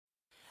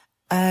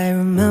I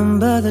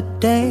remember the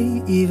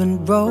day,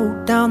 even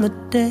wrote down the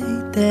day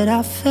that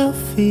I fell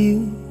for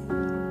you.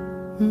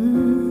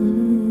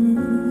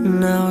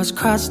 Now it's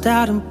crossed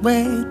out and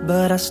weighed,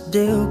 but I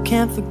still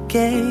can't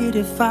forget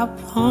if I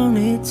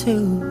wanted to.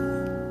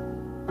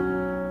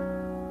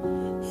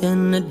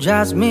 And it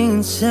drives me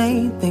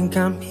insane, think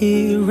I'm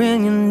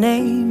hearing your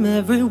name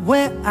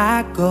everywhere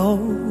I go.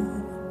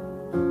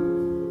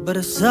 But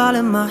it's all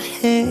in my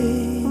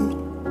head,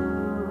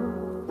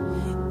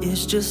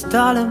 it's just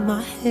all in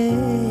my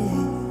head.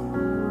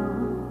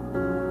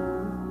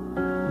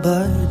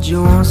 But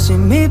you won't see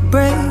me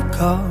break,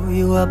 call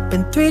you up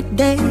in 3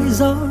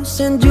 days, or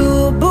send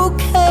you a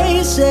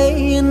bouquet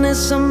saying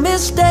it's a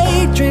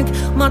mistake. Drink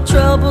my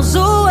troubles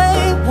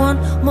away, one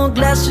more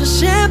glass of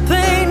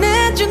champagne.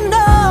 And you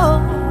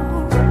know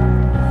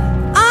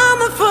I'm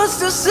the first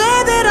to say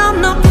that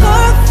I'm not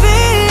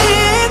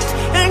perfect,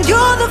 and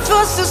you're the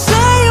first to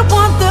say you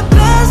want the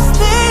best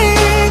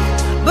thing.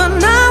 But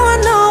now I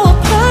know a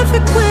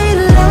perfect way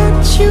to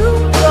let you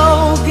go.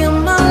 Give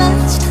my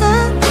last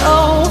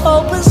hello,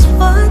 hope it's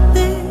worth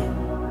it.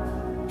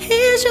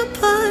 Here's your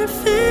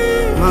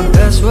perfect. My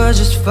best was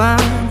just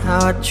fine,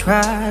 how I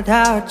tried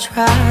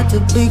to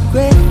be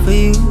great for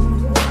you.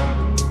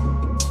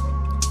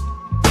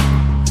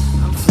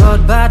 I'm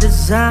flawed by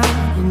design,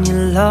 and you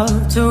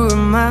love to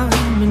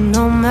remind me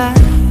no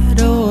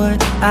matter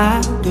what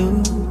I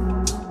do.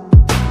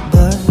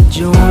 But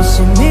you won't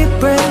see me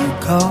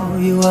break, call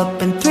you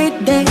up in 3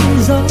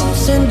 days, or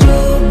send you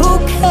a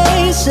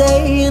bouquet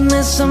saying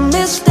it's a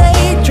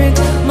mistake. Drink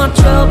my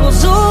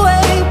troubles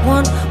away,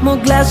 one more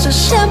glass of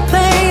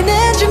champagne.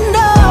 And you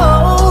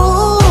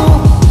know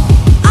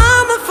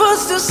I'm the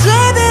first to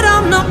say that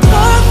I'm not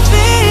perfect,